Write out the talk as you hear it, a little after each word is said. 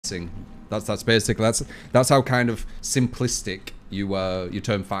guessing. That's basically that's how kind of simplistic you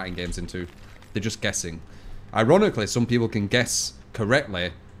turn fighting games into. They're just guessing. Ironically, some people can guess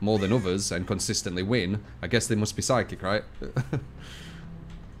correctly more than others and consistently win. I guess they must be psychic, right?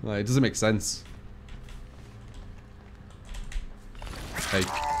 Like, it doesn't make sense. Hey.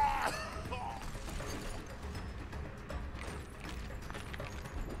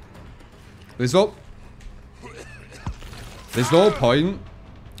 There's no point.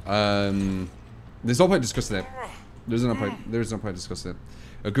 There's no point discussing it. There's no point discussing it.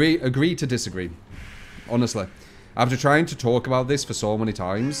 Agree to disagree. Honestly, after trying to talk about this for so many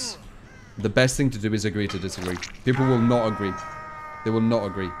times, the best thing to do is agree to disagree. People will not agree. They will not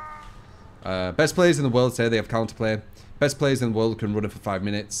agree. Best players in the world say they have counterplay. Best players in the world can run it for 5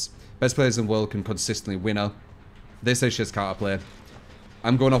 minutes. Best players in the world can consistently win her. They say she has counterplay.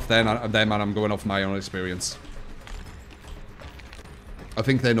 I'm going off them and I'm going off my own experience. I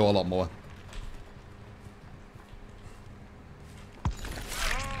think they know a lot more.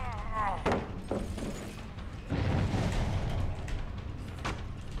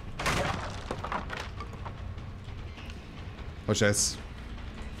 Watch this.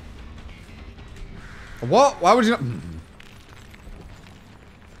 What? Why would you not?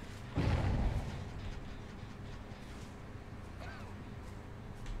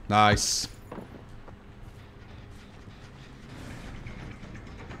 Nice.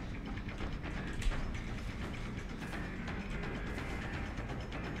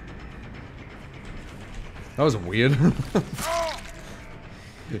 That was weird.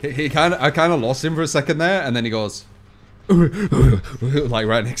 I kind of lost him for a second there, and then he goes, like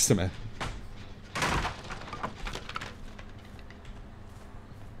right next to me.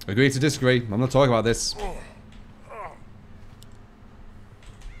 Agree to disagree. I'm not talking about this.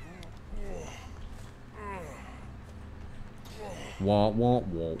 Wah, wah,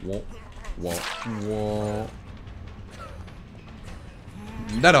 wah, wah, wah, wah.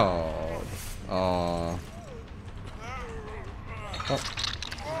 Da-da. Oh.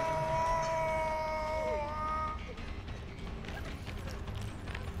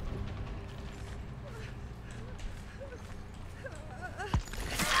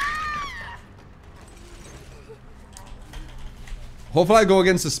 Hopefully I go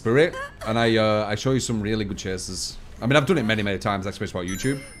against the spirit and I show you some really good chases. I mean, I've done it many times, especially about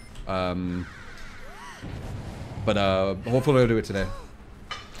YouTube. But hopefully I'll do it today.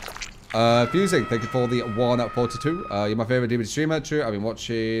 Fusing, thank you for the 142. You're my favorite DVD streamer. True, I've been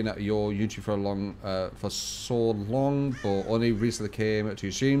watching your YouTube for so long, but only recently came to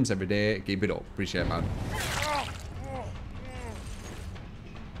your streams every day. Keep it up. Appreciate it, man.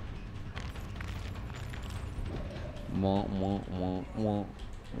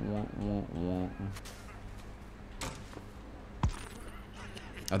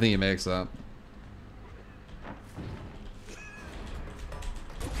 I think he makes that.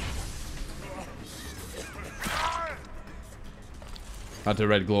 Had to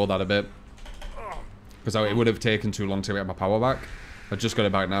red glow that a bit. Because it would have taken too long to get my power back. I just got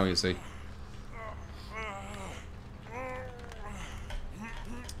it back now, you see.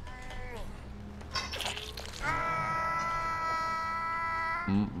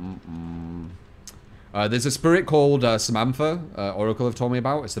 There's a spirit called Samantha, Oracle have told me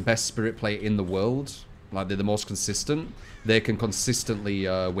about. It's the best spirit player in the world. Like, they're the most consistent. They can consistently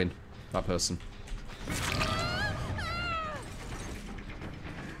win, that person.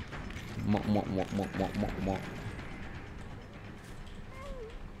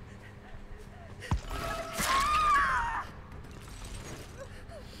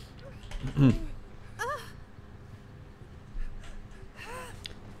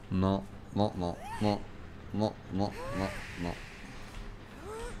 No.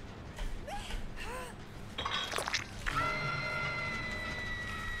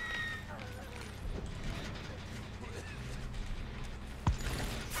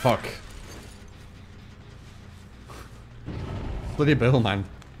 Fuck. Bloody Bill, man.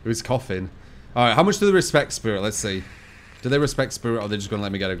 Who's coughing? Alright, how much do they respect Spirit? Let's see. Do they respect Spirit, or are they just gonna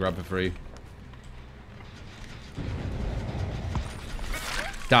let me get a grab for free?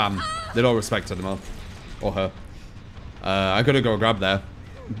 Damn. They don't respect her anymore. Or her. I gotta go grab there.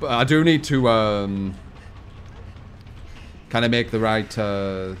 But I do need to, kind of make the right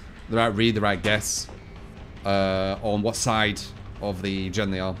read, the right guess. On what side of the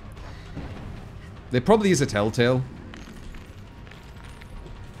gen they are. They probably use a Telltale.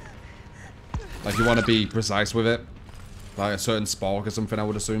 Like, you want to be precise with it. Like a certain spark or something, I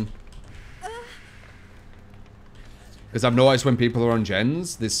would assume. Because I've noticed when people are on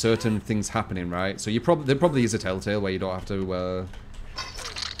gens, there's certain things happening, right? So they probably use a Telltale where you don't have to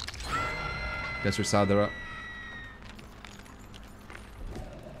Guess which side they're at.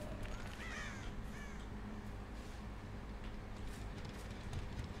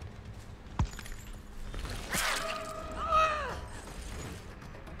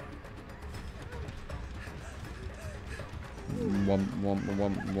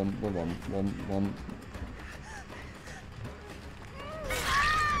 One.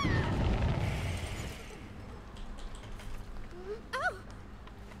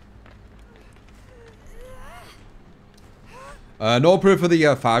 No proof of the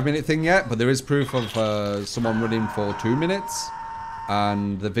 5-minute thing yet, but there is proof of someone running for 2 minutes.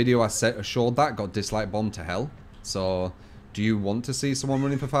 And the video I showed that got dislike bombed to hell. So, do you want to see someone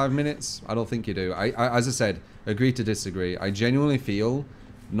running for 5 minutes? I don't think you do. As I said, agree to disagree. I genuinely feel,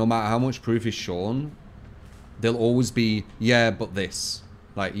 no matter how much proof is shown, there'll always be, yeah, but this.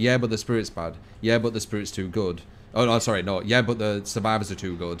 Like, yeah, but the spirit's bad. Yeah, but the spirit's too good. Oh, no, sorry, no. Yeah, but the survivors are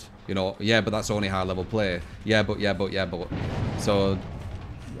too good. You know, yeah, but that's only high-level play. Yeah, but. So,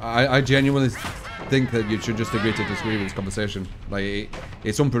 I genuinely think that you should just agree to disagree with this conversation. Like,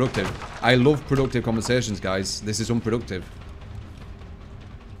 it's unproductive. I love productive conversations, guys. This is unproductive.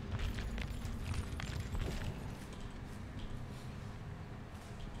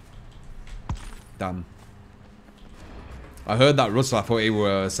 Damn. I heard that rustle. I thought he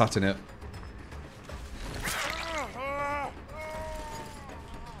were sat in it.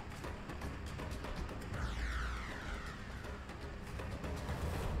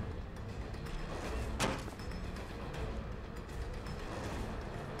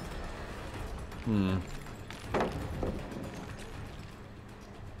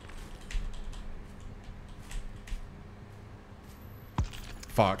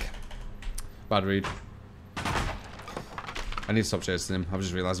 Fuck. Bad read. I need to stop chasing him. I've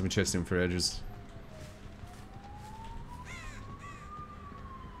just realised I've been chasing him for ages.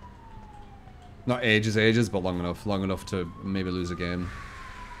 Not ages, but long enough. Long enough to maybe lose a game.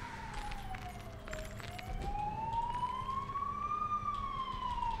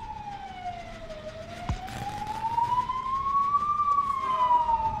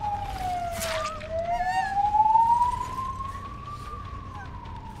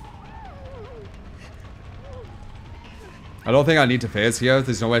 I don't think I need to phase here.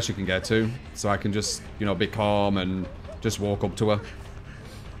 There's nowhere she can get to. So I can just, you know, be calm and just walk up to her.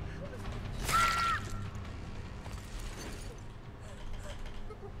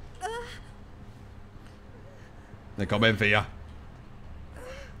 They're coming for you.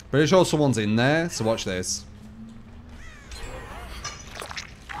 Pretty sure someone's in there, so watch this.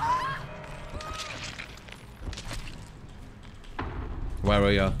 Where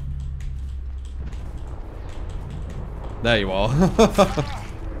are you? There you are.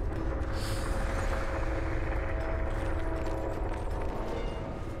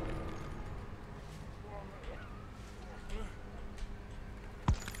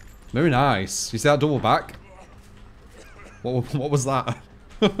 Very nice. You see that double back? What was that?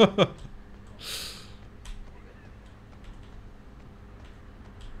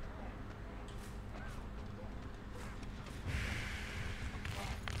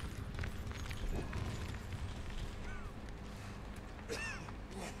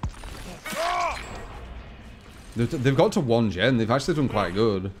 They've got to 1 gen. They've actually done quite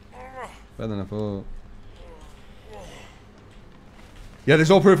good. Better than I thought. Yeah, there's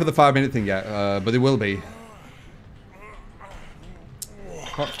no proof of the 5-minute thing yet, but there will be.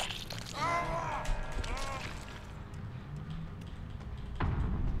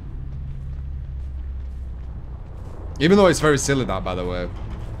 Even though it's very silly that, by the way.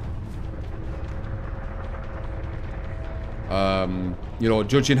 You know,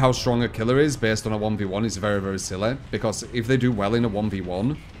 judging how strong a killer is based on a 1v1 is very, very silly. Because if they do well in a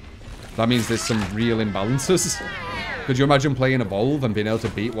 1v1, that means there's some real imbalances. Could you imagine playing Evolve and being able to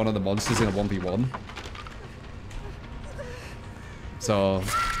beat one of the monsters in a 1v1? So,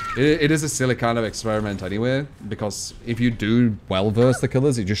 it is a silly kind of experiment anyway. Because if you do well versus the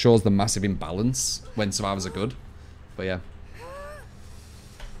killers, it just shows the massive imbalance when survivors are good. But yeah.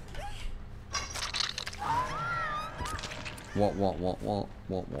 What?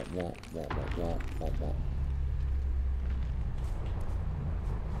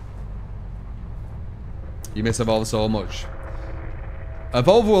 You miss Evolve so much.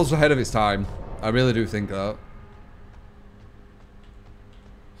 Evolve was ahead of its time. I really do think that.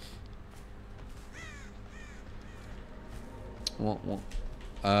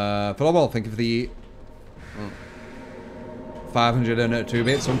 Phenomenal, thank you for the 502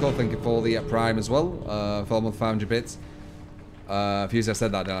 bits. Uncle, thank you for the Prime as well. Phenomenal 500 bits. Fuse, I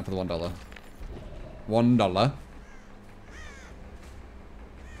said that, didn't I, for the $1. $1.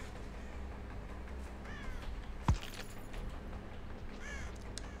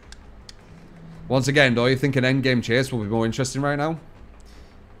 Once again, do you think an endgame chase will be more interesting right now?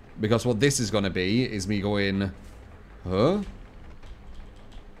 Because what this is going to be is me going, huh?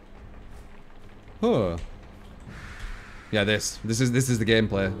 Huh. Yeah, this is the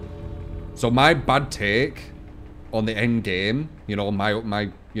gameplay. So my bad take on the end game, you know,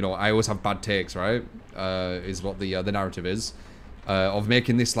 I always have bad takes, right? Is what the narrative is, of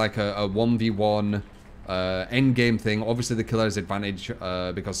making this like a 1v1 end game thing. Obviously, the killer has advantage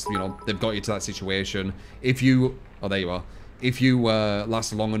because you know they've got you to that situation. If you, oh, there you are. If you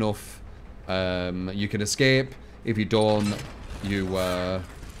last long enough, you can escape. If you don't,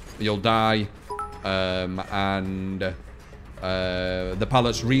 you'll die. And the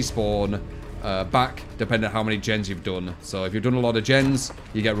pallets respawn back depending on how many gens you've done. So if you've done a lot of gens,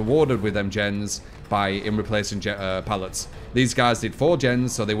 you get rewarded with them gens in replacing pallets. These guys did 4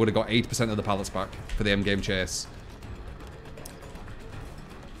 gens, so they would have got 8% of the pallets back for the end game chase.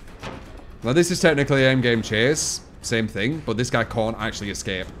 Now this is technically an end game chase, same thing, but this guy can't actually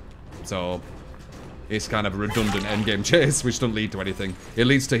escape. So it's kind of a redundant endgame chase, which doesn't lead to anything. It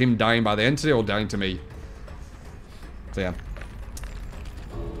leads to him dying by the entity or dying to me. So yeah.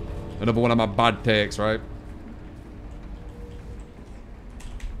 Another one of my bad takes, right?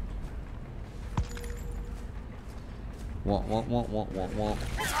 What?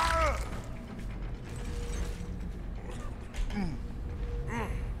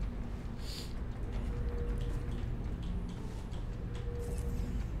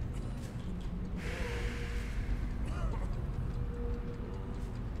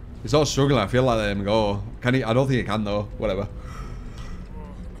 He's all struggling. I feel like letting him go. Can he? I don't think he can though. Whatever.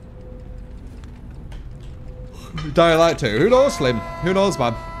 Dying Light 2. Who knows, Slim? Who knows,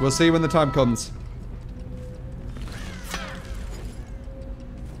 man? We'll see when the time comes.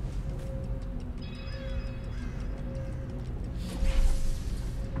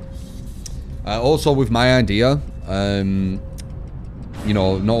 Also, with my idea, you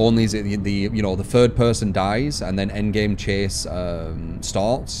know, not only is it the third person dies and then endgame chase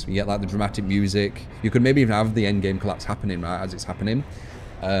starts, you get like the dramatic music. You could maybe even have the endgame collapse happening right as it's happening.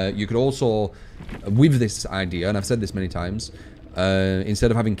 You could also, with this idea, and I've said this many times,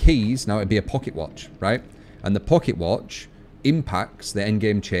 instead of having keys, now it'd be a pocket watch, right? And the pocket watch impacts the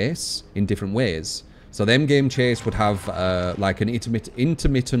endgame chase in different ways. So the endgame chase would have like an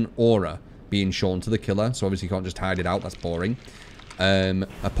intermittent aura being shown to the killer. So obviously you can't just hide it out, that's boring.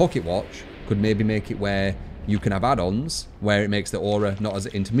 A pocket watch could maybe make it where you can have add-ons where it makes the aura not as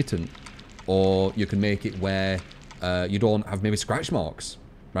intermittent. Or you can make it where you don't have maybe scratch marks,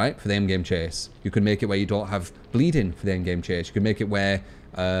 right, for the endgame chase. You can make it where you don't have bleeding for the endgame chase. You can make it where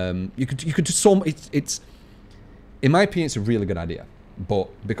you could just so it's in my opinion it's a really good idea, but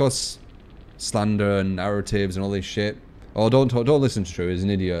because slander and narratives and all this shit. Oh, don't listen to True. He's an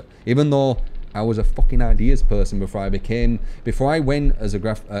idiot. Even though I was a fucking ideas person before I became before I went as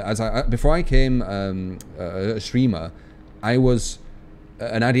a before I came a streamer, I was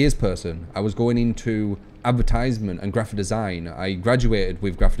an ideas person. I was going into advertisement and graphic design. I graduated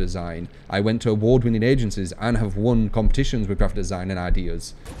with graphic design. I went to award-winning agencies and have won competitions with graphic design and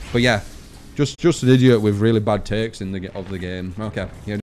ideas. But yeah, just an idiot with really bad takes of the game. Okay, yeah.